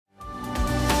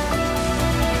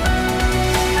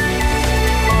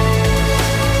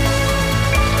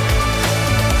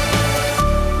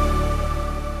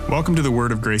Welcome to the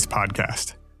Word of Grace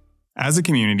podcast. As a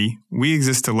community, we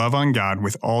exist to love on God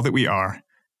with all that we are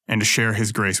and to share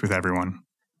His grace with everyone.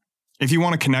 If you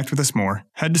want to connect with us more,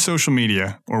 head to social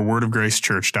media or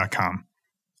wordofgracechurch.com.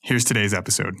 Here's today's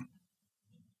episode.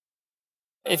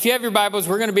 If you have your Bibles,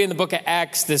 we're going to be in the book of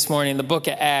Acts this morning, the book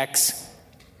of Acts.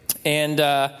 And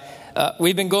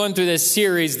we've been going through this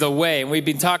series, The Way, and we've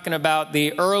been talking about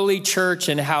the early church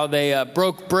and how they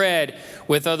broke bread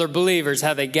with other believers,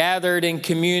 how they gathered in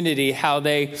community, how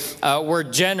they were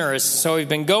generous. So we've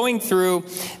been going through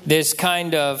this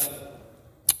kind of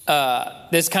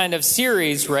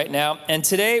series right now, and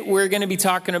today we're going to be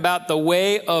talking about the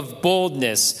way of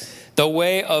boldness. The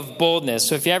way of boldness.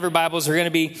 So if you have your Bibles, we're going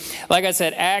to be, like I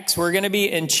said, Acts, we're going to be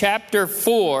in chapter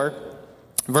 4,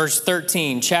 verse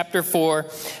 13. Chapter 4,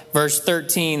 verse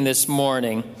 13 this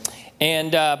morning.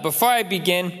 And before I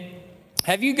begin,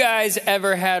 have you guys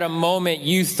ever had a moment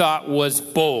you thought was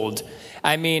bold?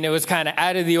 I mean, it was kind of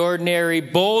out of the ordinary.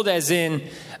 Bold as in,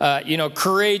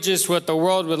 courageous, what the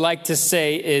world would like to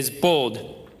say is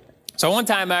bold. So one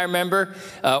time I remember,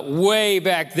 way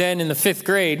back then in the 5th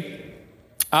grade,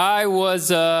 I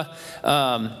was,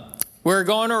 we were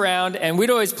going around, and we'd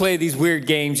always play these weird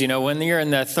games, when you're in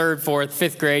the 3rd, 4th,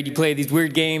 5th grade, you play these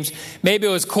weird games. Maybe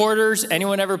it was quarters.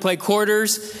 Anyone ever play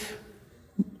quarters?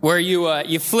 Where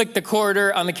you flick the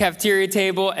quarter on the cafeteria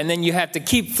table, and then you have to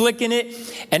keep flicking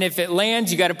it, and if it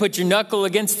lands, you got to put your knuckle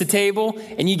against the table,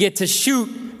 and you get to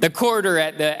shoot the quarter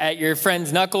at your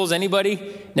friend's knuckles.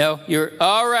 Anybody? No? You're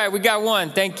all right. We got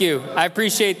one. Thank you. I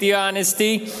appreciate the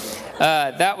honesty.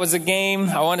 That was a game,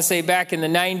 I want to say back in the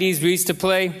 90s we used to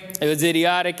play. It was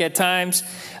idiotic at times.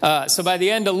 So by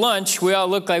the end of lunch, we all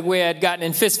looked like we had gotten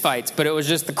in fist fights, but it was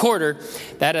just the quarter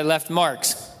that had left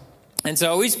marks. And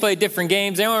so we used to play different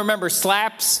games. Anyone remember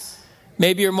slaps?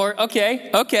 Maybe you're more,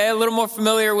 okay, a little more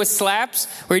familiar with slaps,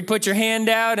 where you'd put your hand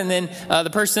out and then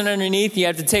the person underneath, you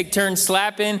have to take turns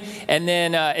slapping. And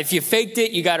then if you faked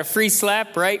it, you got a free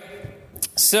slap, right?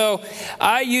 So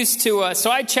I used to,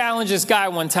 so I challenged this guy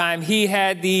one time. He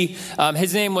had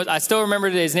his name was, I still remember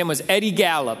today, his name was Eddie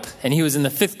Gallup, and he was in the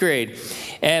 5th grade.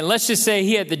 And let's just say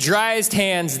he had the driest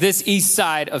hands this east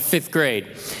side of 5th grade.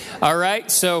 All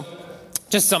right, so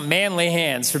just some manly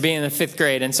hands for being in the 5th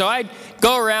grade. And so I'd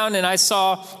go around and I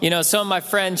saw, some of my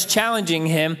friends challenging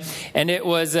him, and it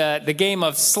was the game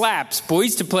of slaps. But we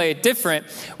used to play it different,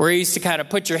 where you used to kind of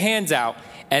put your hands out.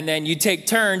 And then you take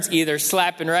turns, either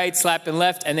slapping right, slapping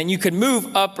left, and then you could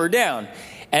move up or down.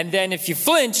 And then if you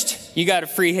flinched, you got a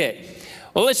free hit.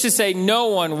 Well, let's just say no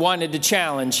one wanted to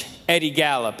challenge Eddie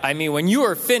Gallup. I mean, when you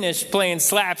were finished playing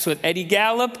slaps with Eddie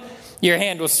Gallup, your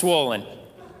hand was swollen.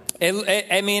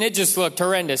 It just looked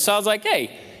horrendous. So I was like,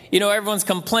 hey, everyone's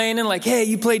complaining, like, hey,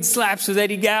 you played slaps with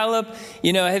Eddie Gallup.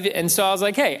 And so I was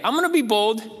like, hey, I'm going to be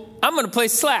bold. I'm going to play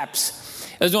slaps.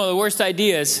 It was one of the worst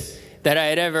ideas that I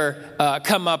had ever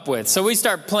come up with. So we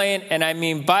start playing,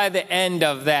 and by the end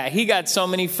of that, he got so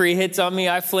many free hits on me.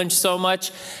 I flinched so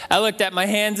much. I looked at my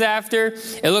hands after.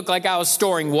 It looked like I was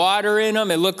storing water in them.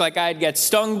 It looked like I'd get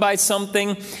stung by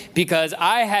something, because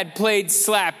I had played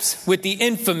slaps with the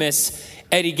infamous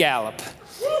Eddie Gallup.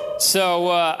 So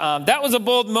that was a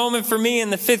bold moment for me in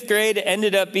the 5th grade. It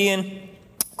ended up being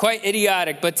quite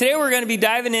idiotic. But today we're going to be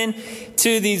diving in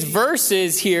to these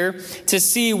verses here to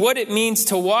see what it means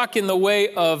to walk in the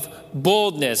way of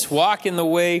boldness. Walk in the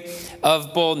way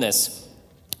of boldness.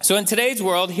 So in today's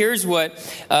world, here's what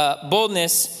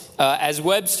boldness, as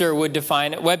Webster would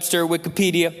define it, Webster,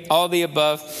 Wikipedia, all the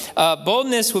above.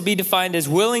 Boldness would be defined as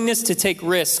willingness to take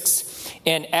risks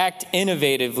and act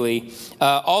innovatively.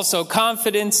 Also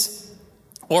confidence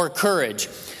or courage.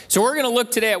 So we're going to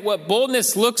look today at what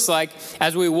boldness looks like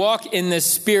as we walk in the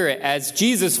Spirit, as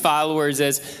Jesus followers,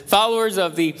 as followers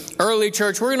of the early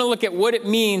church. We're going to look at what it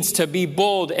means to be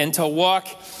bold and to walk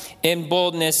in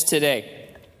boldness today.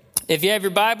 If you have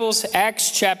your Bibles,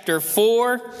 Acts chapter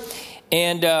 4,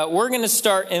 and we're going to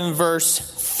start in verse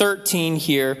 13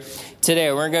 here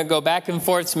today. We're going to go back and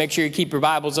forth, so make sure you keep your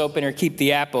Bibles open or keep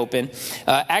the app open.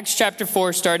 Acts chapter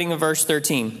 4, starting in verse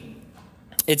 13.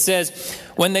 It says,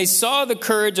 when they saw the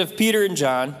courage of Peter and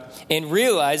John and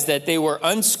realized that they were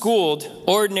unschooled,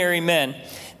 ordinary men,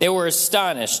 they were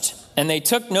astonished, and they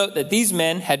took note that these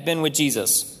men had been with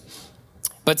Jesus.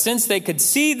 But since they could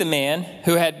see the man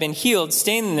who had been healed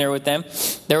standing there with them,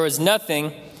 there was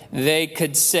nothing they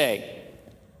could say.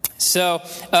 So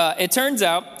it turns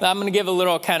out, I'm going to give a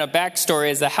little kind of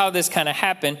backstory as to how this kind of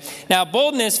happened. Now,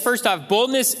 boldness, first off,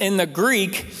 boldness in the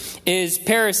Greek is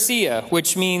parousia,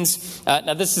 which means,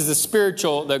 now this is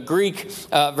the Greek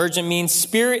version means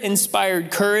spirit-inspired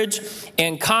courage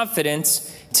and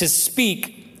confidence to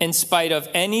speak in spite of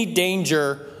any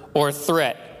danger or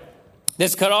threat.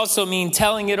 This could also mean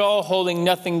telling it all, holding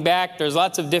nothing back. There's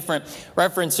lots of different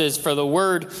references for the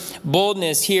word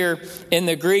boldness here in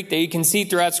the Greek that you can see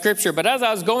throughout Scripture. But as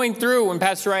I was going through, when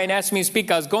Pastor Ryan asked me to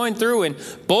speak, I was going through and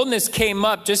boldness came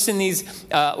up just in these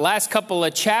last couple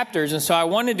of chapters. And so I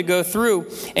wanted to go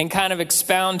through and kind of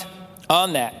expound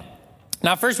on that.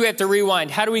 Now, first we have to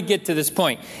rewind. How do we get to this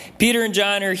point? Peter and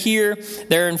John are here.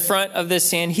 They're in front of the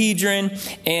Sanhedrin,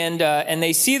 and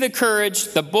they see the courage,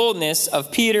 the boldness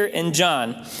of Peter and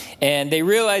John, and they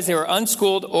realize they were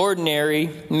unschooled,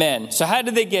 ordinary men. So how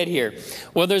did they get here?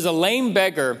 Well, there's a lame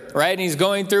beggar, right? And he's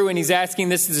going through and he's asking,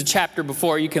 this is a chapter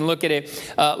before. You can look at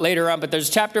it later on, but there's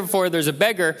a chapter before, there's a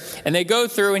beggar, and they go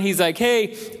through and he's like,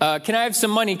 hey, can I have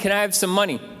some money? Can I have some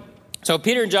money? So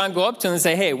Peter and John go up to him and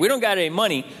say, hey, we don't got any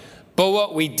money, but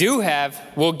what we do have,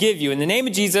 we'll give you. In the name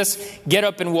of Jesus, get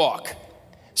up and walk.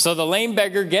 So the lame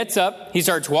beggar gets up. He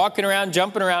starts walking around,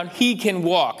 jumping around. He can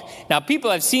walk. Now, people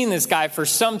have seen this guy for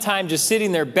some time just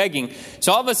sitting there begging.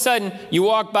 So all of a sudden, you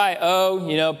walk by,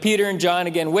 Peter and John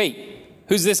again. Wait,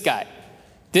 who's this guy?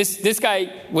 This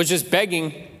guy was just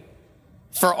begging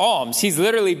for alms. He's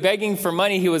literally begging for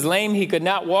money. He was lame. He could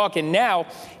not walk. And now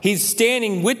he's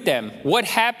standing with them. What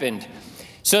happened?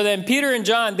 So then Peter and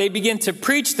John, they begin to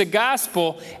preach the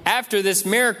gospel after this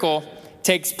miracle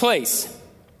takes place.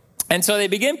 And so they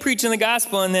begin preaching the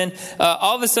gospel, and then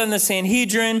all of a sudden the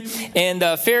Sanhedrin and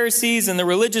the Pharisees and the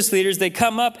religious leaders, they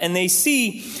come up and they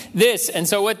see this. And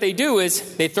so what they do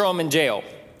is they throw him in jail.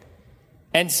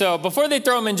 And so before they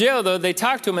throw him in jail, though, they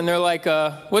talk to him and they're like,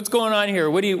 what's going on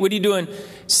here? What are you doing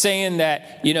saying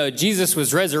that, Jesus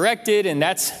was resurrected, and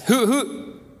that's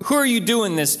who are you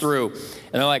doing this through?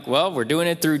 And they're like, well, we're doing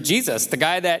it through Jesus, the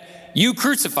guy that you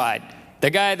crucified, the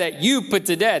guy that you put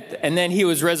to death, and then he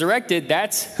was resurrected.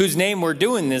 That's whose name we're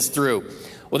doing this through.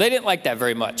 Well, they didn't like that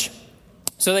very much.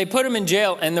 So they put him in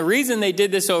jail. And the reason they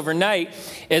did this overnight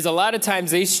is a lot of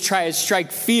times they try to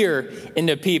strike fear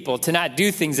into people to not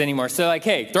do things anymore. So they're like,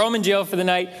 hey, throw him in jail for the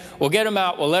night. We'll get him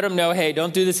out. We'll let him know, hey,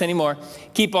 don't do this anymore.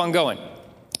 Keep on going.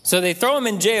 So they throw him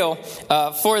in jail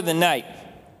for the night.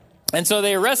 And so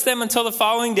they arrest them until the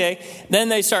following day. Then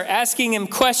they start asking him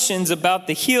questions about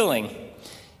the healing.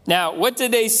 Now, what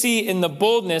did they see in the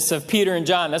boldness of Peter and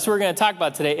John? That's what we're going to talk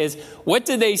about today, is what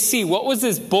did they see? What was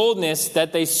this boldness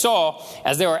that they saw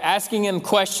as they were asking him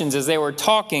questions, as they were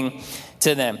talking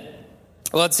to them?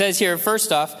 Well, it says here,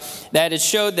 first off, that it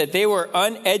showed that they were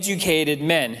uneducated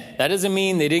men. That doesn't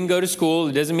mean they didn't go to school.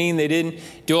 It doesn't mean they didn't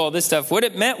do all this stuff. What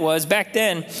it meant was, back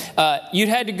then, you'd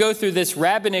had to go through this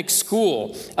rabbinic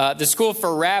school, the school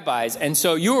for rabbis. And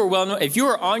so you were well known. If you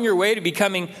were on your way to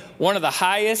becoming one of the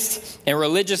highest and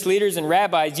religious leaders and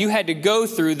rabbis, you had to go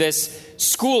through this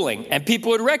schooling, and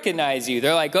people would recognize you.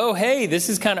 They're like, oh, hey, this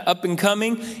is kind of up and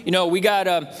coming. We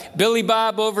got Billy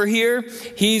Bob over here.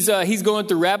 He's going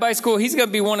through rabbi school. He's going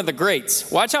to be one of the greats.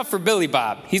 Watch out for Billy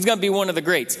Bob. He's going to be one of the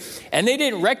greats. And they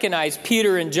didn't recognize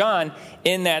Peter and John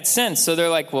in that sense. So they're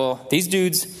like, well, these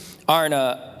dudes aren't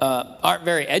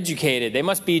very educated. They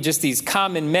must be just these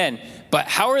common men. But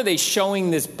how are they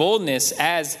showing this boldness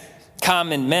as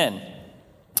common men?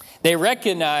 They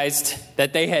recognized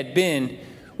that they had been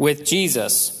with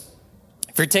Jesus.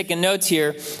 If you're taking notes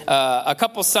here, a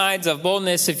couple signs of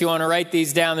boldness, if you want to write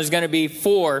these down, there's going to be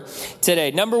 4 today.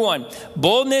 Number 1,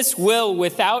 boldness will,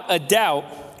 without a doubt,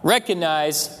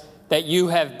 recognize that you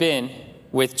have been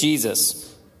with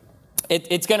Jesus.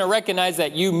 It's going to recognize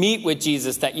that you meet with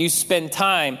Jesus, that you spend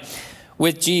time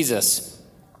with Jesus.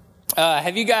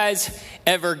 Have you guys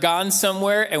ever gone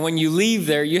somewhere and when you leave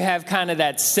there, you have kind of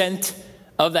that scent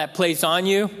of that place on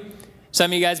you?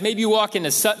 Some of you guys, maybe you walk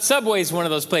into Subway is one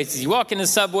of those places. You walk into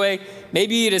Subway,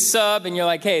 maybe you eat a sub, and you're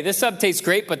like, hey, this sub tastes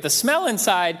great, but the smell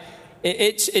inside,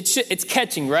 it's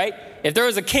catching, right? If there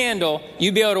was a candle,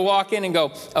 you'd be able to walk in and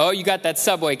go, oh, you got that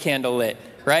Subway candle lit,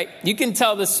 right? You can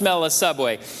tell the smell of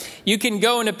Subway. You can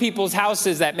go into people's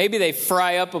houses that maybe they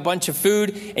fry up a bunch of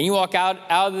food, and you walk out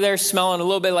of there smelling a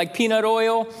little bit like peanut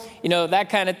oil, that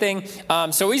kind of thing.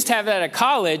 So we used to have that at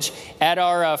college at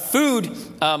our food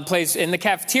place in the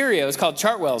cafeteria. It was called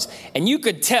Chartwell's. And you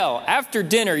could tell after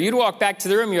dinner, you'd walk back to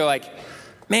the room, you're like,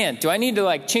 man, do I need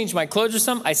to change my clothes or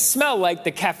something? I smell like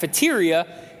the cafeteria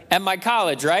at my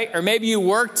college, right? Or maybe you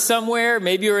worked somewhere,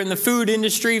 maybe you were in the food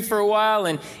industry for a while,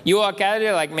 and you walk out of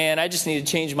there like, man, I just need to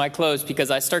change my clothes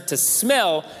because I start to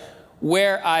smell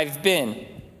where I've been.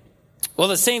 Well,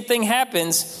 the same thing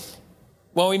happens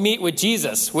when we meet with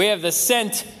Jesus. We have the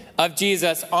scent of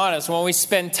Jesus on us when we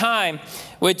spend time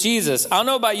with Jesus. I don't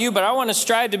know about you, but I want to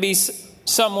strive to be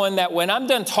someone that when I'm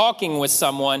done talking with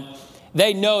someone,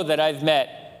 they know that I've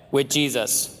met with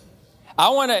Jesus.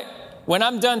 when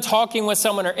I'm done talking with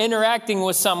someone or interacting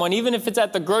with someone, even if it's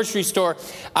at the grocery store,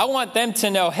 I want them to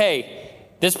know, hey,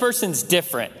 this person's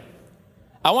different.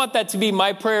 I want that to be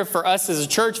my prayer for us as a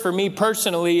church, for me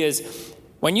personally, is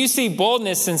when you see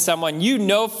boldness in someone, you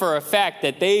know for a fact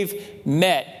that they've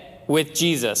met with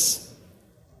Jesus.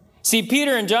 See,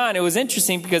 Peter and John, it was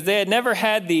interesting because they had never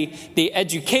had the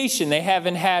education they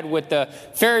haven't had with the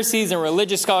Pharisees and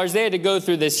religious scholars. They had to go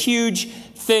through this huge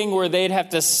thing where they'd have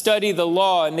to study the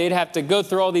law and they'd have to go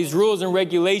through all these rules and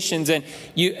regulations. And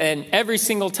every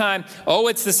single time, oh,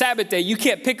 it's the Sabbath day. You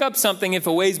can't pick up something if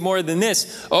it weighs more than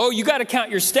this. Oh, you got to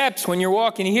count your steps when you're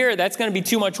walking here. That's going to be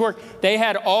too much work. They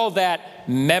had all that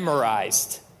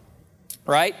memorized,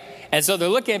 right? And so they're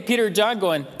looking at Peter and John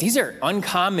going, these are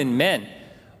uncommon men.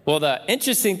 Well, the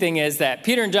interesting thing is that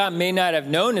Peter and John may not have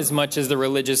known as much as the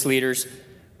religious leaders,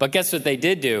 but guess what they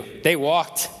did do? They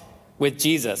walked with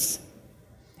Jesus.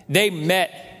 They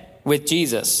met with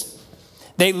Jesus.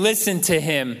 They listened to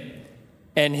him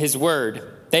and his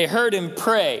word. They heard him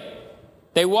pray.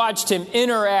 They watched him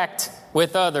interact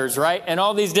with others, right? And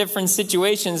all these different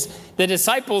situations, the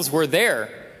disciples were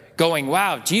there going,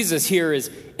 wow, Jesus here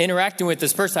is interacting with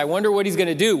this person. I wonder what he's going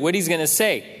to do, what he's going to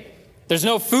say. There's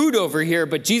no food over here,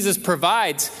 but Jesus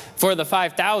provides for the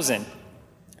 5,000.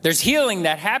 There's healing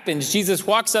that happens. Jesus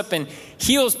walks up and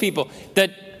heals people.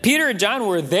 That Peter and John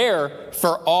were there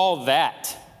for all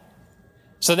that.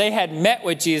 So they had met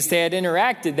with Jesus. They had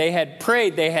interacted. They had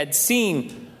prayed. They had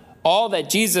seen all that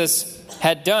Jesus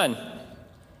had done.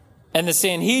 And the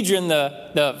Sanhedrin,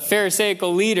 the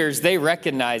Pharisaical leaders, they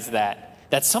recognized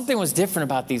that something was different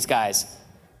about these guys.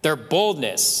 Their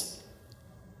boldness.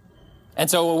 And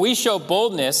so when we show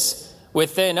boldness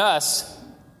within us,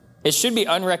 it should be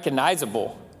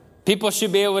unrecognizable. People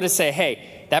should be able to say,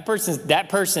 hey, that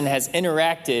person has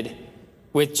interacted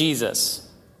with Jesus.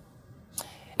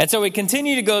 And so we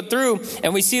continue to go through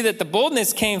and we see that the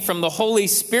boldness came from the Holy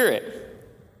Spirit.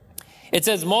 It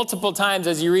says multiple times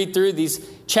as you read through these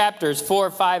chapters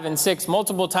 4, 5, and 6,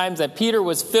 multiple times that Peter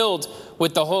was filled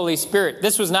with the Holy Spirit.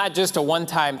 This was not just a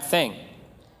one-time thing.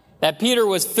 That Peter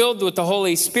was filled with the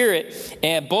Holy Spirit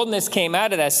and boldness came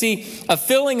out of that. See, a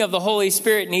filling of the Holy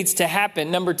Spirit needs to happen.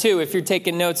 Number 2, if you're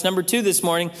taking notes, number 2 this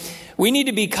morning, we need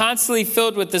to be constantly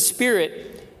filled with the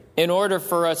Spirit in order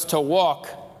for us to walk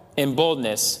in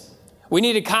boldness. We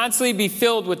need to constantly be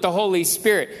filled with the Holy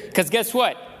Spirit because guess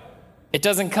what? It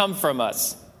doesn't come from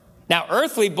us. Now,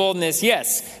 earthly boldness,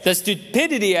 yes. The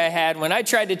stupidity I had when I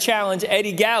tried to challenge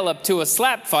Eddie Gallup to a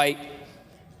slap fight,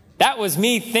 that was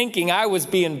me thinking I was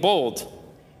being bold,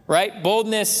 right?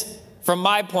 Boldness from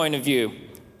my point of view.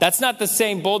 That's not the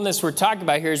same boldness we're talking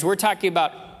about here. We're talking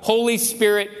about Holy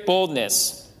Spirit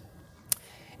boldness.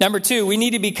 Number 2, we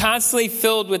need to be constantly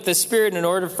filled with the Spirit in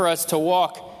order for us to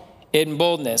walk in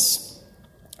boldness.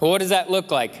 Well, what does that look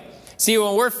like? See,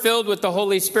 when we're filled with the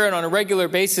Holy Spirit on a regular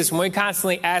basis, when we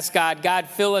constantly ask God, God,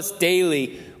 fill us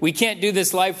daily. We can't do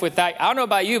this life without, I don't know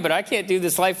about you, but I can't do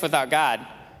this life without God.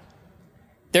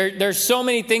 There's so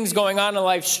many things going on in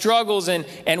life, struggles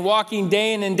and walking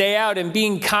day in and day out and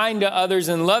being kind to others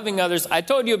and loving others. I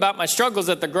told you about my struggles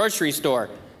at the grocery store.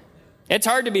 It's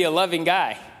hard to be a loving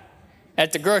guy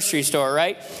at the grocery store,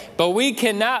 right? But we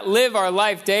cannot live our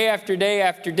life day after day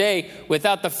after day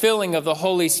without the filling of the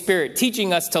Holy Spirit,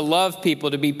 teaching us to love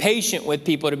people, to be patient with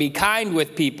people, to be kind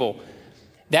with people.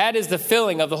 That is the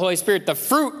filling of the Holy Spirit, the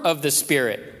fruit of the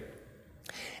Spirit.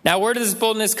 Now, where does this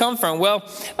boldness come from? Well,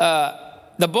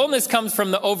 the boldness comes from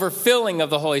the overfilling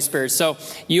of the Holy Spirit. So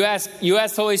you ask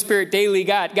the Holy Spirit daily,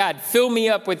 God, fill me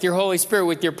up with your Holy Spirit,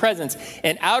 with your presence.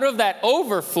 And out of that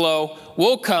overflow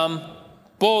will come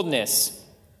boldness.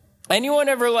 Anyone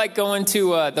ever like going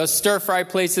to those stir-fry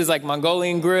places like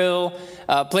Mongolian Grill,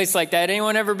 place like that?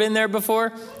 Anyone ever been there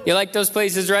before? You like those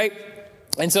places, right?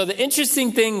 And so the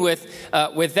interesting thing with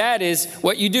that is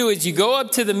what you do is you go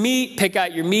up to the meat, pick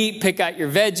out your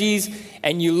veggies,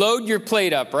 and you load your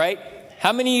plate up, right?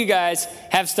 How many of you guys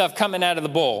have stuff coming out of the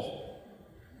bowl?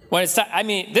 When it's time, I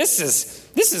mean, this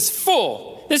is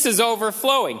full. This is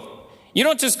overflowing. You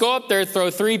don't just go up there,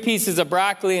 throw 3 pieces of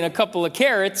broccoli and a couple of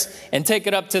carrots and take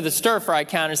it up to the stir-fry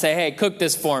counter and say, hey, cook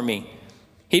this for me.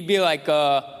 He'd be like,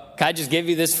 can I just give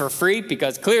you this for free?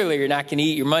 Because clearly you're not going to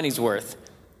eat your money's worth.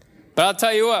 But I'll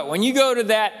tell you what, when you go to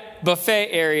that buffet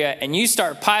area and you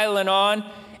start piling on,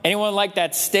 anyone like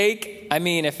that steak? I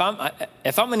mean, if I'm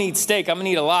going to eat steak, I'm going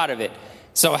to eat a lot of it.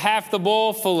 So half the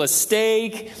bowl full of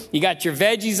steak. You got your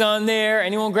veggies on there.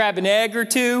 Anyone grab an egg or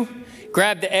 2?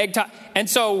 Grab the egg top. And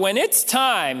so when it's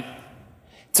time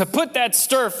to put that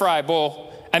stir-fry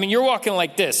bowl, I mean, you're walking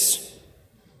like this.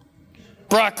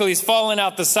 Broccoli's falling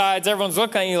out the sides. Everyone's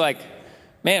looking at you like,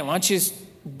 man, why don't you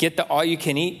get the all you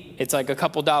can eat. It's like a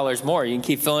couple dollars more. You can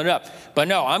keep filling it up. But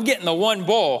no, I'm getting the one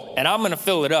bowl and I'm going to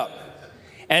fill it up.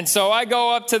 And so I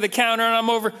go up to the counter and I'm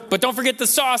over, but don't forget the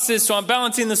sauces. So I'm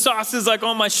balancing the sauces like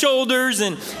on my shoulders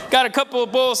and got a couple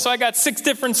of bowls. So I got 6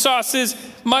 different sauces,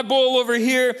 my bowl over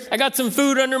here. I got some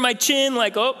food under my chin,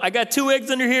 like, oh, I got 2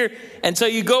 eggs under here. And so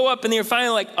you go up and you're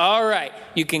finally like, all right,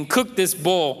 you can cook this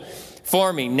bowl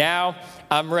for me. Now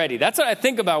I'm ready. That's what I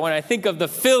think about when I think of the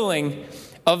filling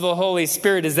of the Holy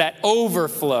Spirit, is that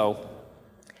overflow.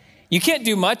 You can't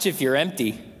do much if you're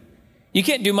empty. You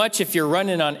can't do much if you're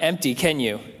running on empty, can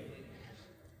you?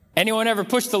 Anyone ever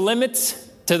push the limits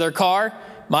to their car,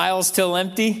 miles still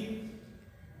empty?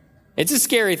 It's a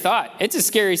scary thought. It's a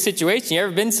scary situation. You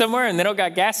ever been somewhere and they don't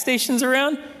got gas stations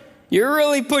around? You're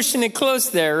really pushing it close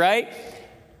there, right?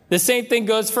 The same thing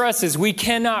goes for us, is we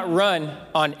cannot run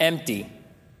on empty.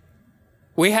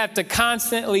 We have to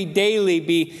constantly, daily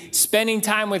be spending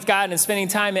time with God and spending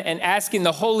time and asking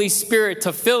the Holy Spirit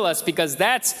to fill us, because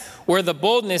that's where the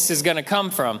boldness is going to come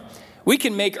from. We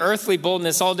can make earthly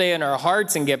boldness all day in our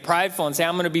hearts and get prideful and say,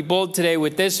 I'm going to be bold today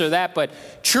with this or that. But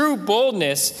true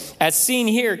boldness, as seen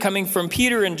here coming from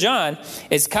Peter and John,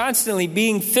 is constantly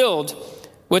being filled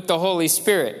with the Holy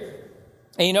Spirit.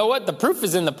 And you know what? The proof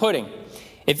is in the pudding.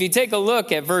 If you take a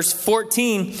look at verse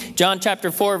 14, John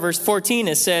chapter 4, verse 14,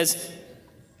 it says,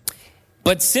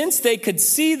 but since they could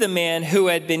see the man who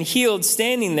had been healed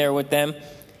standing there with them,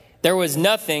 there was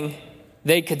nothing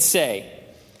they could say.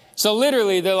 So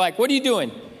literally, they're like, what are you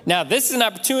doing? Now, this is an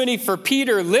opportunity for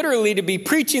Peter literally to be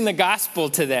preaching the gospel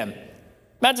to them.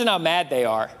 Imagine how mad they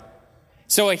are.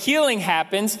 So a healing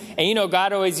happens, and you know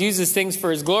God always uses things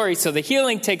for his glory, so the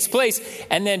healing takes place,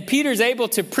 and then Peter's able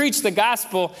to preach the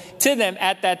gospel to them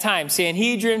at that time.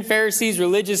 Sanhedrin, Pharisees,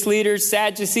 religious leaders,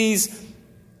 Sadducees,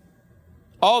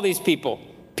 all these people,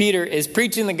 Peter is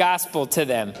preaching the gospel to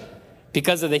them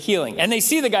because of the healing. And they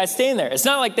see the guy staying there. It's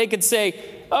not like they could say,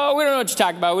 oh, we don't know what you're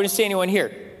talking about. We don't see anyone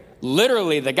here.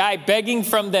 Literally, the guy begging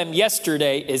from them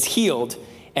yesterday is healed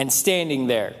and standing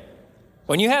there.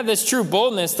 When you have this true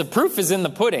boldness, the proof is in the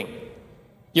pudding.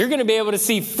 You're going to be able to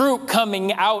see fruit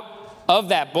coming out of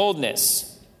that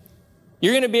boldness.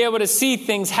 You're going to be able to see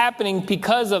things happening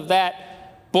because of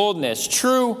that boldness.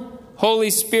 True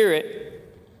Holy Spirit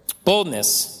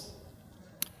boldness.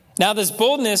 Now, this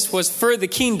boldness was for the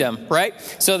kingdom, right?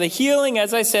 So the healing,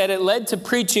 as I said, it led to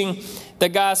preaching the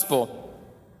gospel.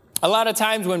 A lot of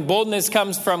times when boldness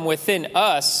comes from within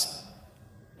us,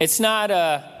 it's not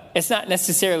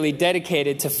necessarily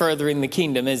dedicated to furthering the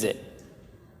kingdom, is it?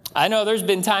 I know there's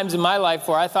been times in my life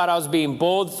where I thought I was being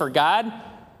bold for God.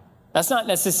 That's not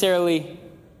necessarily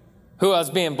who I was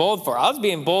being bold for. I was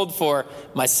being bold for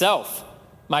myself,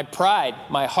 my pride,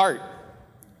 my heart.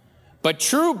 But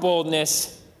true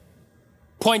boldness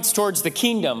points towards the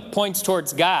kingdom, points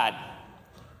towards God,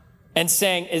 and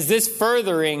saying, is this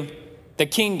furthering the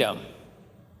kingdom?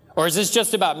 Or is this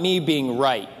just about me being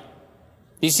right?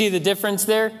 Do you see the difference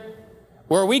there?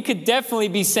 Where we could definitely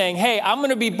be saying, hey, I'm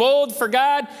going to be bold for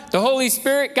God, the Holy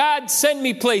Spirit. God, send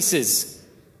me places.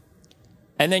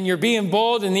 And then you're being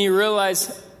bold, and then you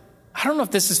realize, I don't know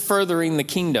if this is furthering the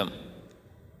kingdom.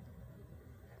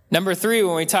 Number 3,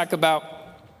 when we talk about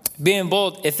being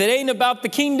bold, if it ain't about the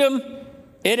kingdom,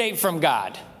 it ain't from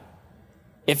God.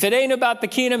 If it ain't about the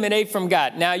kingdom, it ain't from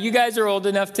God. Now, you guys are old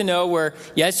enough to know where,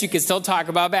 yes, you can still talk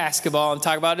about basketball and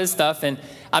talk about his stuff. And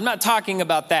I'm not talking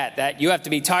about that you have to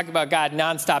be talking about God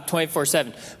nonstop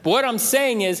 24/7. But what I'm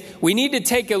saying is we need to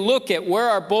take a look at where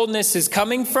our boldness is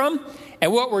coming from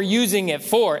and what we're using it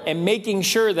for, and making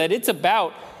sure that it's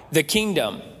about the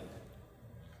kingdom.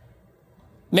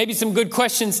 Maybe some good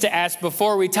questions to ask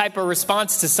before we type a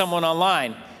response to someone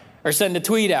online or send a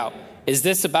tweet out. Is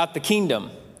this about the kingdom?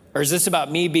 Or is this about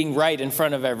me being right in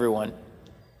front of everyone?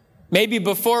 Maybe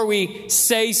before we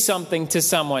say something to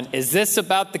someone, is this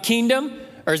about the kingdom?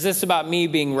 Or is this about me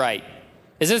being right?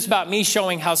 Is this about me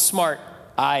showing how smart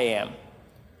I am?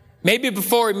 Maybe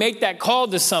before we make that call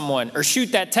to someone or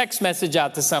shoot that text message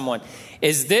out to someone,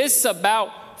 is this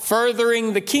about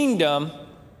furthering the kingdom?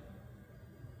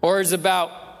 Or is it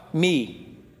about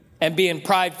me and being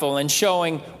prideful and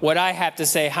showing what I have to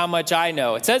say, how much I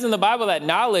know? It says in the Bible that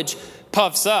knowledge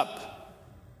puffs up.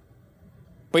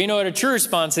 But you know what a true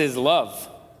response is? Love.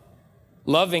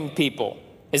 Loving people.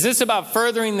 Is this about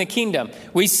furthering the kingdom?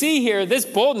 We see here this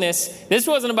boldness. This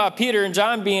wasn't about Peter and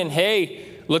John being, hey,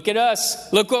 look at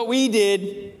us. Look what we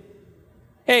did.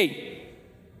 Hey,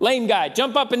 lame guy,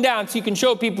 jump up and down so you can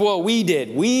show people what we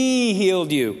did. We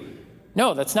healed you.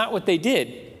 No, that's not what they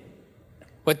did.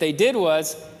 What they did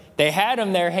was they had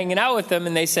him there hanging out with them,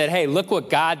 and they said, hey, look what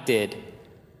God did.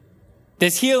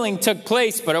 This healing took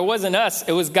place, but it wasn't us.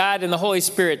 It was God and the Holy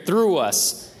Spirit through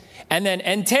us. And then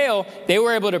until they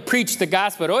were able to preach the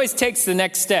gospel, it always takes the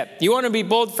next step. You want to be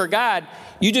bold for God,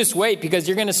 you just wait, because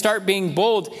you're going to start being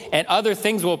bold and other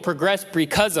things will progress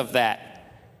because of that.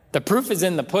 The proof is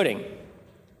in the pudding.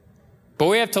 But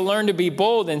we have to learn to be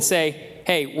bold and say,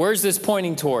 hey, where's this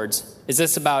pointing towards? Is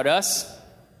this about us?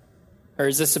 Or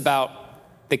is this about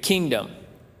the kingdom?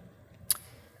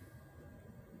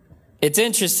 It's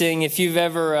interesting if you've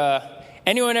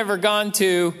anyone ever gone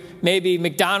to maybe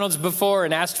McDonald's before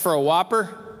and asked for a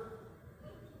Whopper?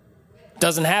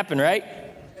 Doesn't happen, right?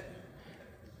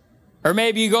 Or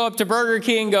maybe you go up to Burger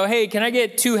King and go, hey, can I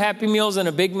get 2 Happy Meals and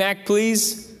a Big Mac,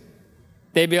 please?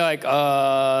 They'd be like,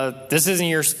 this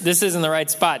isn't the right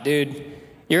spot, dude.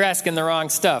 You're asking the wrong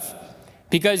stuff.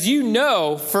 Because you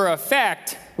know for a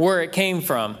fact where it came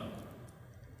from.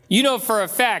 You know for a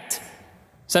fact.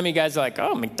 Some of you guys are like,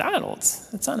 oh, McDonald's.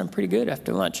 That sounded pretty good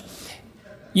after lunch.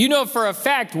 You know for a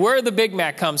fact where the Big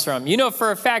Mac comes from. You know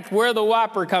for a fact where the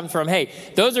Whopper comes from. Hey,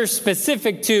 those are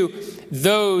specific to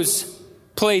those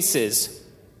places.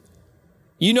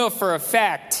 You know for a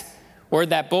fact where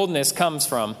that boldness comes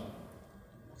from.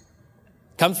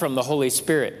 Comes from the Holy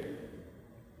Spirit.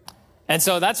 And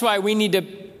so that's why we need to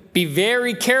be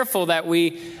very careful that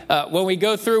when we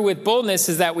go through with boldness,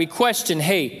 is that we question,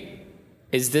 hey,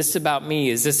 is this about me?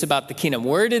 Is this about the kingdom?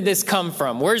 Where did this come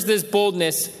from? Where's this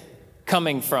boldness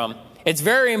coming from? It's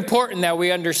very important that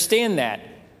we understand that,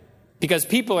 because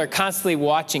people are constantly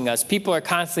watching us. People are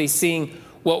constantly seeing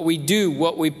what we do,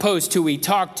 what we post, who we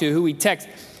talk to, who we text.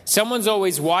 Someone's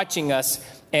always watching us.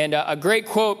 And a great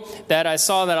quote that I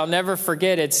saw that I'll never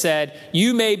forget, it said,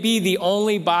 you may be the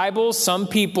only Bible some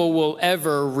people will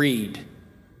ever read.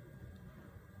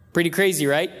 Pretty crazy,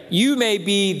 right? You may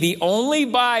be the only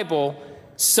Bible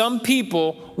some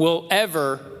people will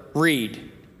ever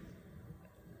read.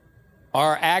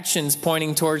 Are our actions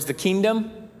pointing towards the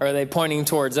kingdom, or are they pointing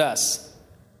towards us?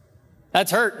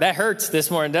 That hurts this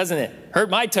morning, doesn't it? Hurt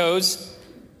my toes.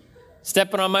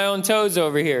 Stepping on my own toes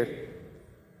over here.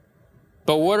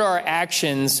 But what are our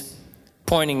actions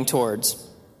pointing towards?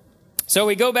 So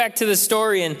we go back to the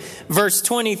story in verse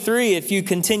 23, if you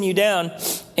continue down,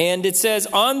 and it says,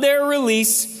 on their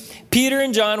release, Peter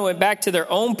and John went back to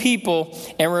their own people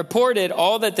and reported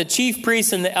all that the chief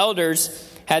priests and the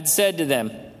elders had said to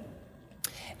them.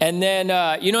 And then,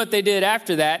 you know what they did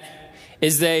after that?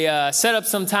 Is they set up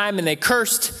some time and they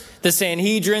cursed the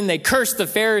Sanhedrin. They cursed the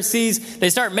Pharisees. They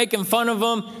start making fun of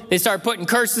them. They start putting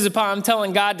curses upon them,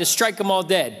 telling God to strike them all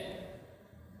dead.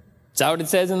 Is that what it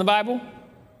says in the Bible?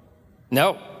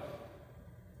 No.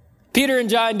 Peter and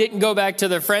John didn't go back to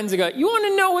their friends and go, you want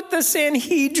to know what the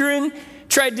Sanhedrin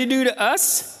tried to do to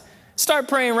us? Start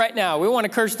praying right now. We want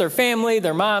to curse their family,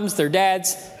 their moms, their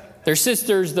dads, their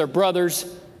sisters, their brothers.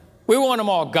 We want them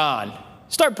all gone.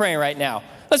 Start praying right now.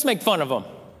 Let's make fun of them.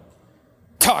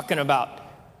 Talking about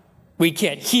we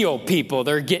can't heal people.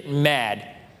 They're getting mad.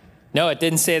 No, it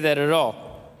didn't say that at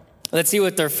all. Let's see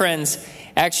what their friends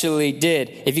actually did.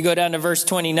 If you go down to verse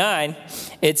 29,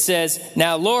 it says,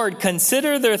 now, Lord,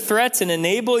 consider their threats and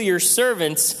enable your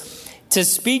servants to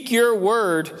speak your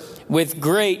word with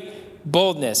great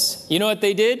boldness. You know what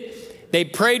they did? They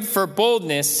prayed for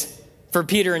boldness for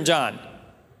Peter and John.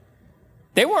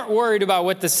 They weren't worried about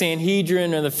what the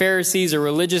Sanhedrin or the Pharisees or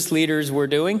religious leaders were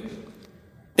doing.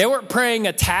 They weren't praying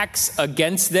attacks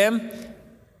against them.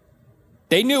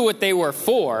 They knew what they were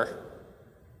for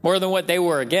more than what they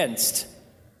were against.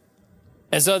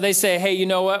 And so they say, hey, you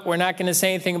know what? We're not going to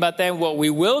say anything about them. What we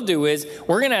will do is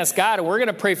we're going to ask God, and we're going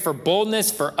to pray for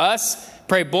boldness for us,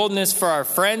 pray boldness for our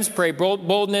friends, pray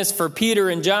boldness for Peter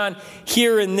and John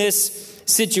here in this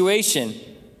situation.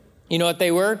 You know what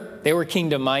they were? They were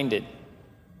kingdom-minded.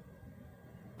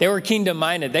 They were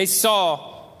kingdom-minded. They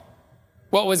saw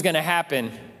what was going to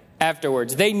happen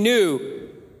afterwards. They knew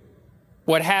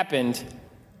what happened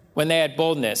when they had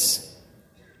boldness.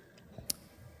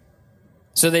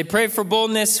 So they pray for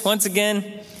boldness. Once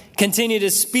again, continue to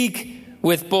speak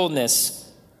with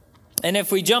boldness. And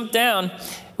if we jump down,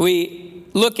 we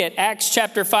look at Acts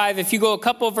chapter 5. If you go a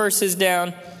couple verses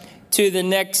down to the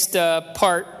next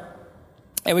part,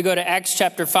 and we go to Acts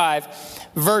chapter 5,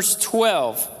 verse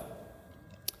 12.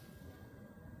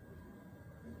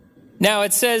 Now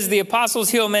it says the apostles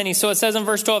heal many. So it says in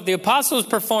verse 12, the apostles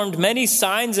performed many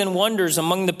signs and wonders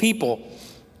among the people.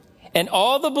 And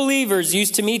all the believers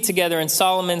used to meet together in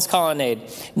Solomon's colonnade.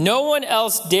 No one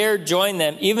else dared join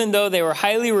them, even though they were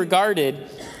highly regarded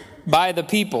by the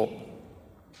people.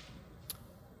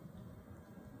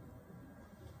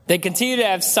 They continue to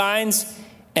have signs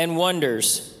and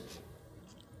wonders.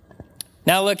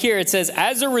 Now look here, it says,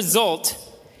 as a result,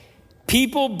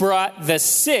 people brought the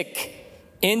sick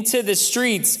into the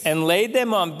streets and laid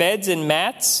them on beds and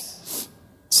mats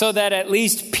so that at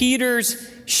least Peter's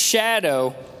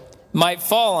shadow might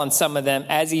fall on some of them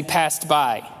as he passed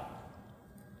by.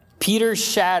 Peter's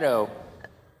shadow.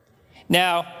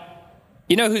 Now,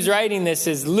 you know who's writing this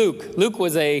is Luke. Luke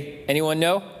was anyone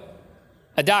know?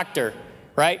 A doctor,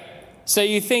 right? So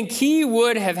you think he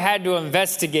would have had to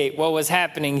investigate what was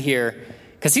happening here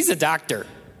because he's a doctor.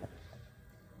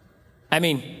 I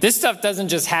mean, this stuff doesn't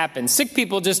just happen. Sick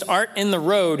people just aren't in the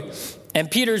road, and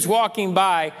Peter's walking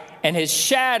by, and his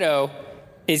shadow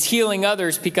is healing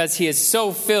others because he is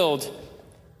so filled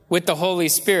with the Holy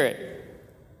Spirit.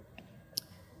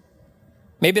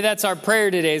 Maybe that's our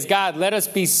prayer today is, God, let us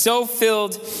be so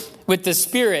filled with the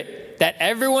Spirit that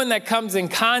everyone that comes in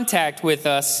contact with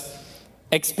us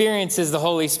experiences the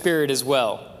Holy Spirit as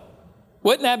well.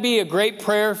 Wouldn't that be a great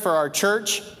prayer for our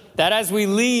church? That as we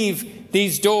leave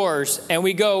these doors and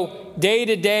we go day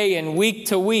to day and week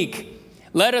to week,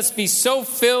 let us be so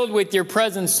filled with your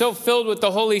presence, so filled with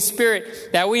the Holy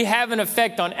Spirit that we have an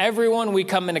effect on everyone we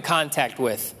come into contact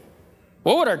with.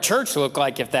 What would our church look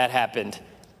like if that happened?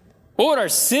 What would our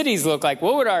cities look like?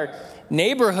 What would our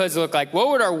neighborhoods look like? What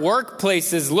would our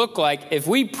workplaces look like if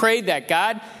we prayed that,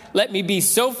 God, let me be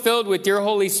so filled with your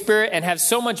Holy Spirit and have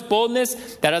so much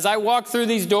boldness that as I walk through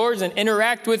these doors and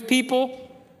interact with people,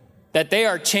 that they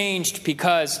are changed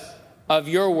because of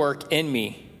your work in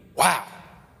me. Wow.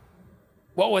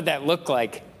 What would that look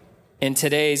like in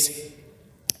today's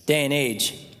day and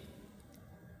age?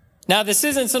 Now, this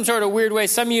isn't some sort of weird way.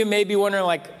 Some of you may be wondering,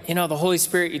 like, the Holy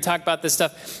Spirit, you talk about this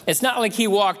stuff. It's not like he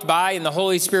walked by and the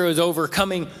Holy Spirit was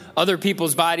overcoming other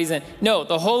people's bodies. And no,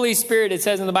 the Holy Spirit, it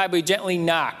says in the Bible, he gently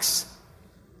knocks.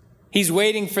 He's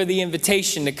waiting for the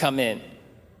invitation to come in.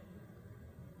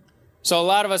 So a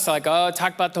lot of us are like, oh,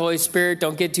 talk about the Holy Spirit,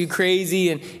 don't get too crazy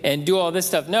and do all this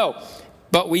stuff. No,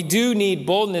 but we do need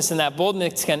boldness, and that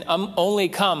boldness can only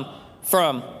come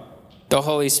from the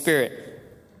Holy Spirit.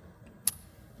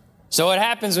 So what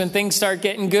happens when things start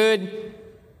getting good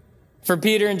for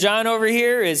Peter and John over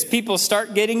here is people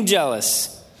start getting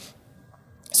jealous.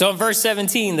 So in verse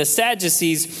 17, the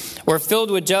Sadducees were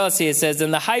filled with jealousy, it says,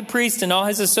 and the high priest and all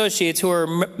his associates who were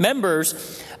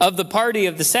members of the party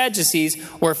of the Sadducees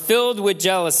were filled with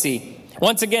jealousy.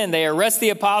 Once again, they arrest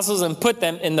the apostles and put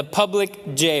them in the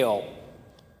public jail.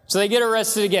 So they get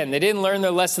arrested again. They didn't learn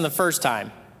their lesson the first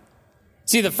time.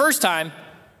 See, the first time,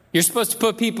 you're supposed to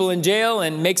put people in jail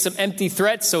and make some empty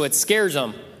threats so it scares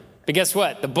them. But guess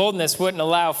what? The boldness wouldn't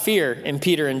allow fear in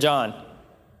Peter and John.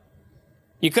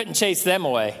 You couldn't chase them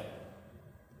away.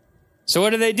 So what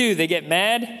do? They get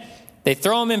mad. They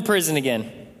throw them in prison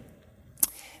again.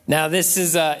 Now this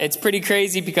is, it's pretty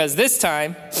crazy because this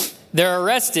time they're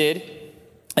arrested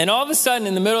and all of a sudden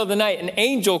in the middle of the night, an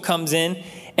angel comes in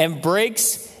and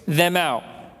breaks them out.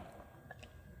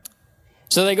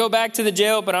 So they go back to the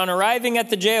jail, but on arriving at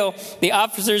the jail, the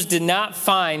officers did not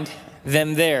find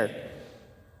them there.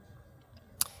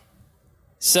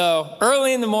 So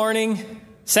early in the morning,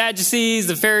 Sadducees,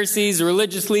 the Pharisees, the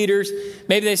religious leaders,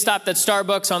 maybe they stopped at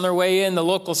Starbucks on their way in, the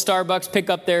local Starbucks, pick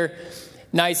up their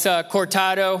nice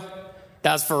cortado.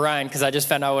 That was for Ryan because I just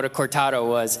found out what a cortado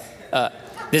was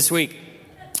this week.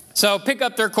 So pick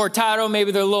up their cortado,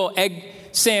 maybe their little egg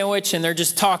sandwich, and they're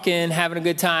just talking, having a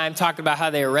good time, talking about how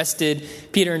they arrested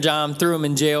Peter and John, threw them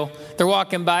in jail. They're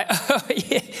walking by, oh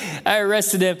yeah, I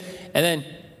arrested him. And then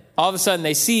all of a sudden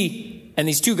they see, and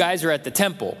these two guys are at the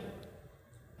temple.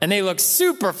 And they look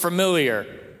super familiar.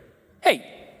 Hey,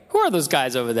 who are those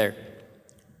guys over there?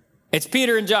 It's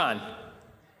Peter and John.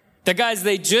 The guys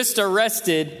they just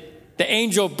arrested, the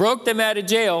angel broke them out of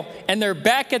jail, and they're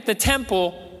back at the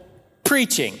temple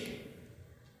preaching.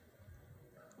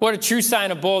 What a true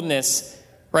sign of boldness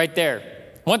right there.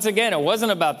 Once again, it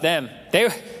wasn't about them.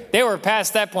 They were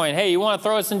past that point. Hey, you want to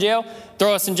throw us in jail?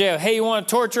 Throw us in jail. Hey, you want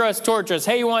to torture us? Torture us.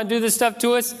 Hey, you want to do this stuff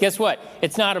to us? Guess what?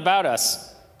 It's not about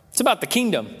us. It's about the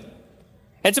kingdom.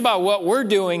 It's about what we're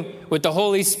doing with the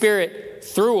Holy Spirit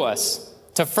through us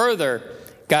to further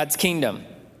God's kingdom.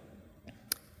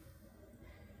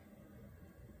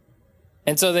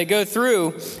 And so they go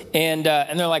through and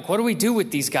they're like, what do we do with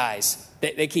these guys?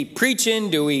 They keep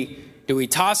preaching. Do we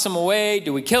toss them away?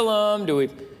 Do we kill them? Do we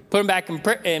put them back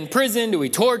in prison? Do we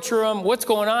torture them? What's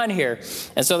going on here?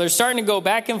 And so they're starting to go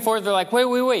back and forth. They're like,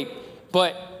 wait.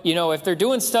 But, if they're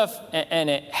doing stuff and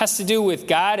it has to do with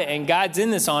God and God's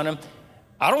in this on them,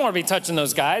 I don't want to be touching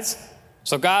those guys.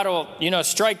 So God will,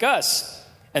 strike us.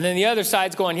 And then the other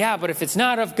side's going, yeah, but if it's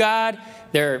not of God,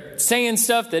 they're saying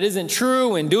stuff that isn't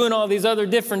true and doing all these other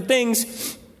different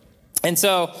things. And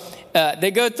so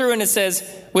they go through and it says,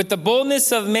 with the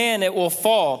boldness of man it will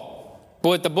fall, but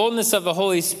with the boldness of the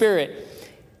Holy Spirit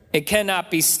it cannot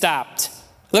be stopped.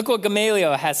 Look what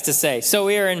Gamaliel has to say. So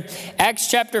we are in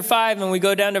Acts chapter 5 and we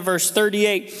go down to verse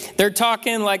 38. They're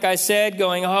talking, like I said,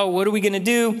 going, oh, what are we going to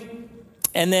do?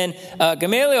 And then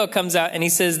Gamaliel comes out and he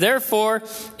says, therefore,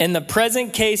 in the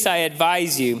present case, I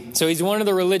advise you. So he's one of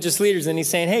the religious leaders and he's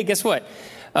saying, hey, guess what?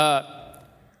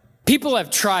 People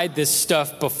have tried this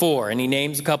stuff before. And he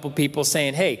names a couple people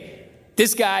saying, hey,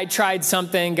 this guy tried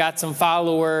something, got some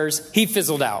followers, he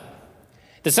fizzled out.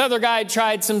 This other guy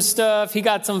tried some stuff, he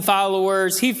got some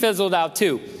followers, he fizzled out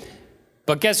too.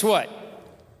 But guess what?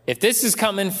 If this is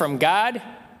coming from God,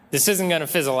 this isn't going to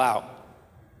fizzle out.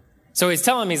 So he's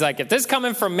telling me, he's like, if this is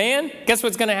coming from man, guess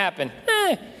what's going to happen?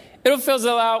 It'll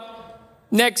fizzle out.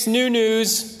 Next new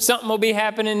news, something will be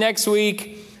happening next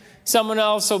week. Someone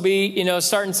else will be,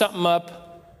 starting something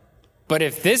up. But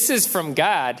if this is from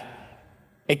God,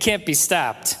 it can't be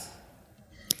stopped.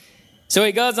 So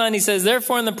he goes on, he says,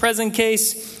 therefore in the present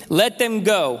case, let them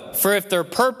go. For if their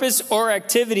purpose or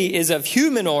activity is of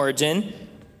human origin,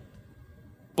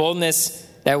 boldness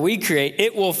that we create,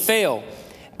 it will fail.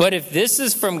 But if this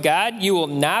is from God, you will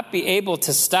not be able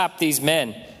to stop these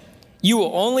men. You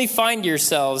will only find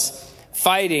yourselves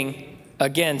fighting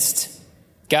against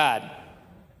God.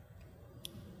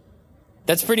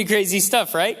 That's pretty crazy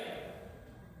stuff, right?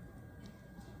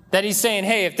 That he's saying,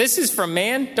 hey, if this is from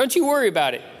man, don't you worry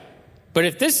about it. But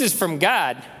if this is from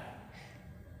God,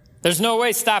 there's no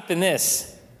way stopping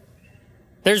this.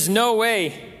 There's no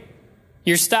way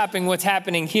you're stopping what's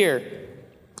happening here.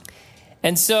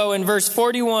 And so in verse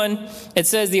 41, it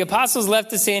says, the apostles left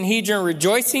the Sanhedrin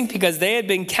rejoicing because they had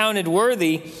been counted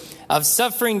worthy of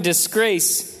suffering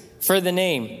disgrace for the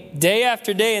name. Day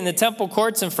after day in the temple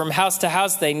courts and from house to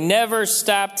house, they never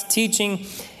stopped teaching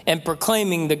and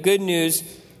proclaiming the good news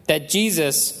that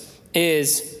Jesus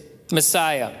is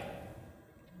Messiah.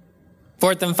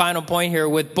 Fourth and final point here,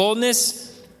 with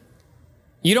boldness,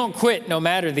 you don't quit no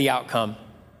matter the outcome.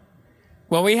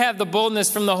 When we have the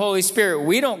boldness from the Holy Spirit,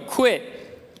 we don't quit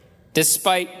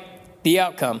despite the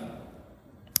outcome.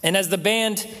 And as the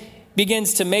band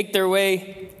begins to make their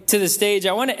way to the stage,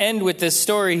 I want to end with this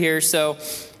story here. So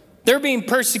they're being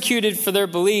persecuted for their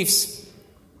beliefs.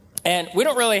 And we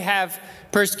don't really have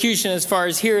persecution as far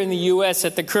as here in the U.S.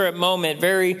 at the current moment,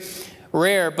 very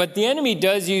rare. But the enemy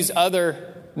does use other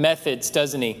methods,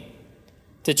 doesn't he,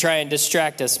 to try and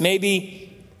distract us.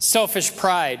 Maybe selfish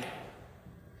pride.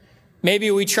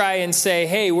 Maybe we try and say,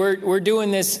 hey, we're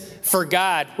doing this for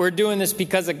God. We're doing this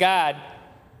because of God.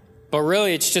 But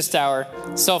really, it's just our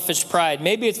selfish pride.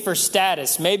 Maybe it's for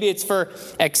status. Maybe it's for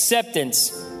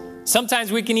acceptance.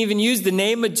 Sometimes we can even use the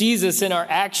name of Jesus in our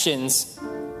actions,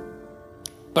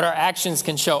 but our actions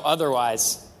can show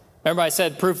otherwise. Remember I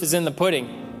said proof is in the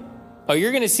pudding. Oh,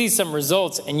 you're going to see some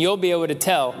results, and you'll be able to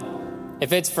tell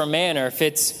if it's from man or if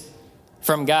it's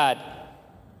from God.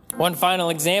 One final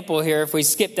example here, if we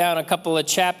skip down a couple of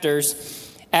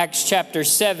chapters, Acts chapter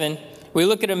 7, we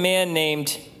look at a man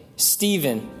named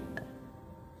Stephen.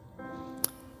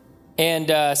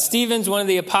 And Stephen's one of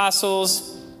the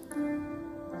apostles,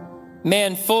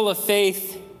 man full of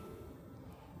faith.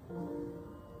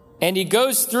 And he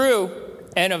goes through,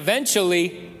 and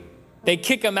eventually they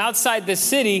kick him outside the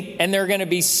city, and they're going to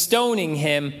be stoning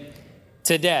him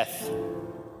to death.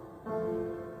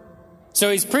 So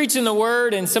he's preaching the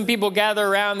word, and some people gather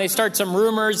around. They start some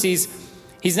rumors. He's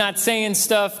not saying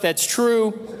stuff that's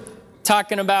true,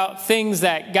 talking about things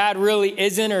that God really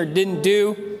isn't or didn't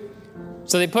do.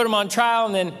 So they put him on trial,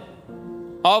 and then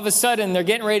all of a sudden they're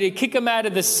getting ready to kick him out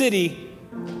of the city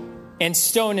and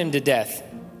stone him to death.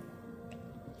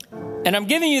 And I'm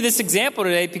giving you this example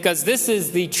today because this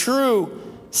is the true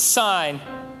sign,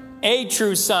 a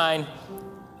true sign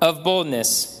of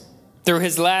boldness through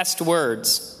his last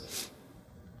words.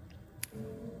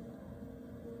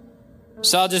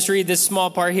 So I'll just read this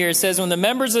small part here. It says, when the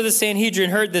members of the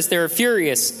Sanhedrin heard this, they were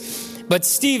furious. But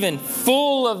Stephen,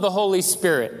 full of the Holy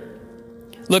Spirit,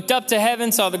 looked up to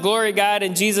heaven, saw the glory of God,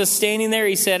 and Jesus standing there.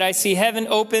 He said, I see heaven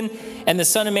open and the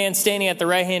Son of Man standing at the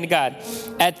right hand of God.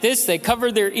 At this, they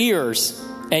covered their ears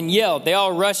and yelled. They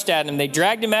all rushed at him. They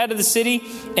dragged him out of the city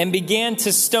and began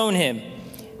to stone him.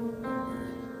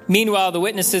 Meanwhile, the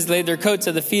witnesses laid their coats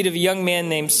at the feet of a young man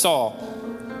named Saul.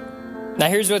 Now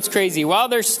here's what's crazy. While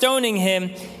they're stoning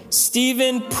him,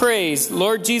 Stephen prays,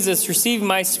 Lord Jesus, receive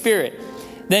my spirit.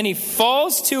 Then he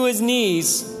falls to his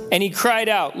knees and he cried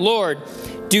out, Lord,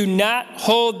 do not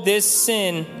hold this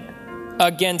sin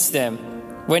against them.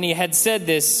 When he had said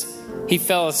this, he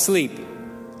fell asleep.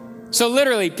 So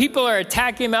literally, people are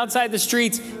attacking him outside the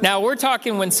streets. Now, we're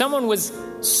talking when someone was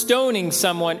stoning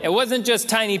someone, it wasn't just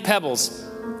tiny pebbles.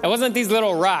 It wasn't these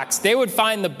little rocks. They would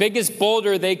find the biggest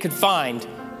boulder they could find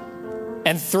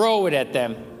and throw it at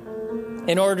them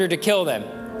in order to kill them.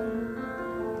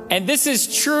 And this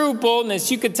is true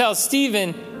boldness. You could tell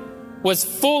Stephen was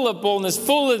full of boldness,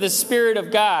 full of the Spirit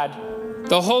of God,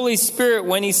 the Holy Spirit,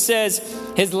 when he says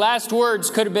his last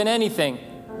words could have been anything.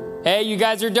 Hey, you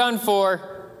guys are done for.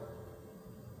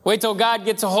 Wait till God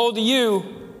gets a hold of you.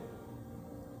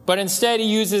 But instead he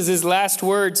uses his last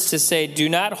words to say, do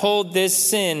not hold this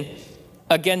sin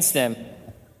against them.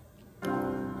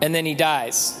 And then he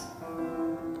dies.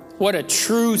 What a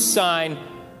true sign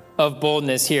of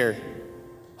boldness here.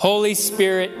 Holy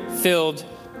Spirit-filled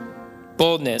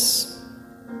boldness.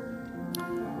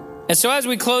 And so as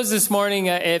we close this morning,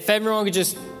 if everyone could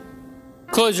just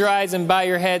close your eyes and bow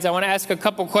your heads, I want to ask a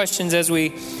couple questions as we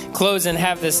close and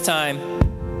have this time.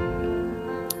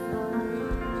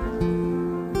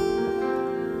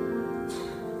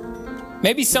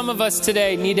 Maybe some of us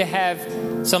today need to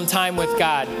have some time with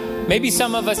God. Maybe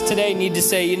some of us today need to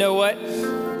say, you know what?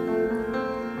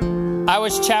 I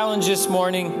was challenged this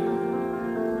morning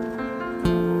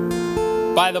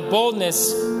by the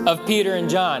boldness of Peter and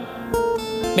John.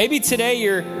 Maybe today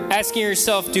you're asking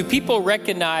yourself, do people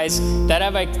recognize that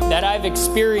I've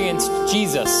experienced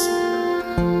Jesus?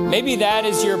 Maybe that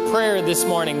is your prayer this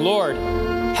morning. Lord,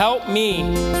 help me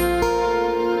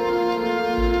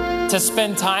to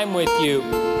spend time with you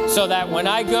so that when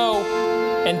I go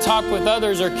and talk with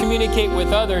others or communicate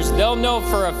with others, they'll know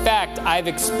for a fact I've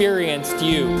experienced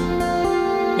you.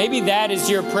 Maybe that is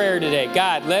your prayer today.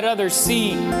 God, let others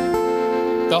see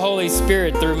the Holy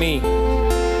Spirit through me.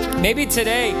 Maybe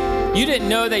today you didn't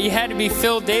know that you had to be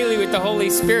filled daily with the Holy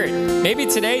Spirit. Maybe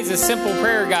today is a simple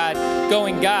prayer, God,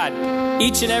 going, God,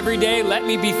 each and every day, let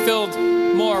me be filled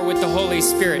more with the Holy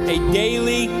Spirit, a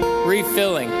daily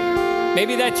refilling.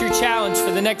 Maybe that's your challenge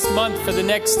for the next month, for the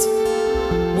next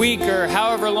week, or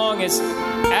however long is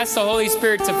ask the Holy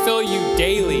Spirit to fill you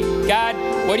daily. God,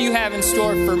 what do you have in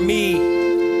store for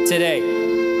me today?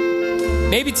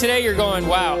 Maybe today you're going,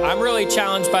 wow, I'm really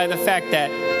challenged by the fact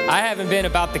that I haven't been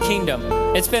about the kingdom.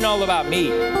 It's been all about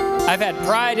me. I've had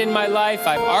pride in my life.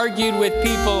 I've argued with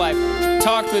people. I've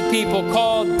talked with people,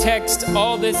 called, text,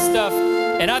 all this stuff.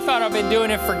 And I thought I've been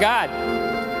doing it for God.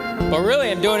 But really,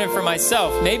 I'm doing it for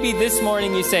myself. Maybe this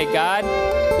morning you say, God,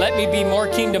 let me be more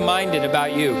kingdom-minded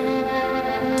about you.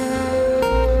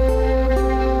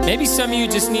 Maybe some of you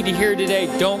just need to hear today,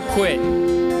 don't quit.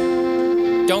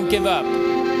 Don't give up.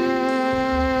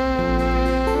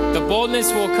 The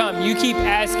boldness will come. You keep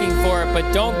asking for it,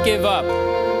 but don't give up.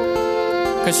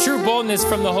 Because true boldness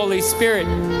from the Holy Spirit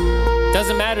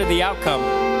doesn't matter the outcome.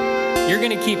 You're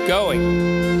going to keep going.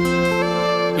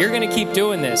 You're going to keep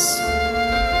doing this.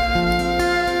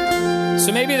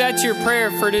 So maybe that's your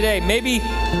prayer for today. Maybe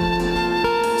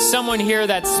someone here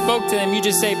that spoke to them, you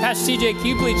just say, Pastor TJ, can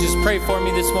you please just pray for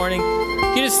me this morning?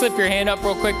 Can you just slip your hand up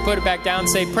real quick, put it back down,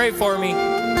 say, pray for me.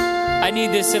 I need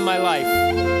this in my life.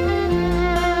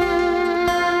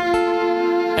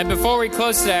 And before we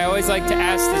close today, I always like to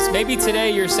ask this. Maybe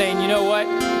today you're saying, you know what?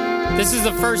 This is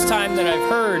the first time that I've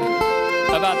heard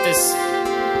about this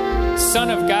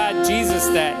Son of God, Jesus,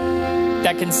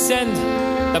 that can send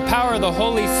the power of the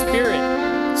Holy Spirit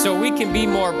so we can be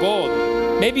more bold.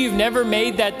 Maybe you've never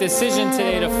made that decision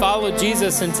today to follow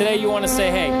Jesus, and today you want to say,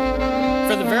 hey,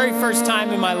 for the very first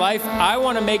time in my life, I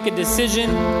want to make a decision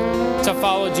to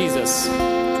follow Jesus.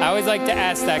 I always like to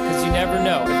ask that because you never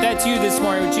know. If that's you this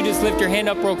morning, would you just lift your hand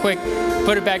up real quick,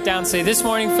 put it back down, say, this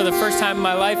morning for the first time in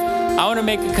my life, I want to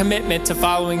make a commitment to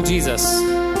following Jesus.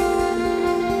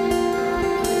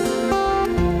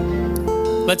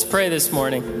 Let's pray this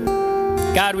morning.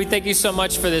 God, we thank you so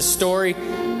much for this story.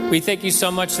 We thank you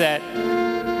so much that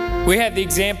we have the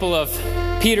example of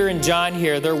Peter and John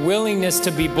here, their willingness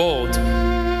to be bold.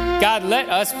 God, let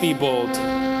us be bold.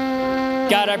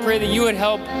 God, I pray that you would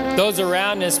help those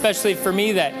around, and especially for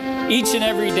me, that each and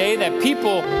every day that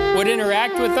people would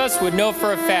interact with us would know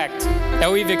for a fact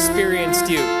that we've experienced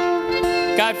you.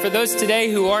 God, for those today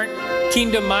who aren't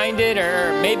kingdom-minded,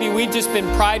 or maybe we've just been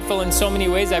prideful in so many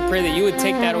ways, I pray that you would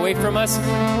take that away from us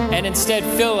and instead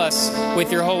fill us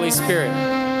with your Holy Spirit.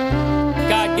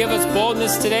 God, give us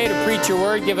boldness today to preach your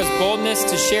word. Give us boldness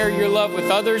to share your love with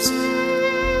others.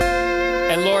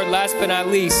 And Lord, last but not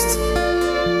least,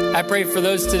 I pray for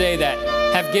those today that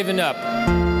have given up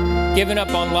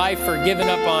on life or given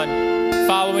up on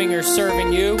following or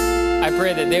serving you. I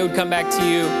pray that they would come back to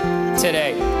you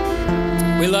today.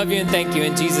 We love you and thank you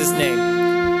in Jesus' name.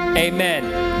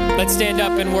 Amen. Let's stand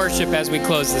up and worship as we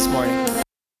close this morning.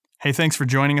 Hey, thanks for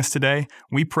joining us today.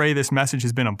 We pray this message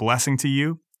has been a blessing to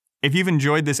you. If you've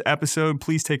enjoyed this episode,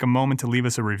 please take a moment to leave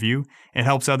us a review. It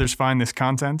helps others find this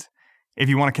content. If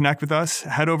you want to connect with us,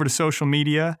 head over to social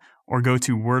media or go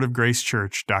to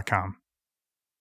wordofgracechurch.com.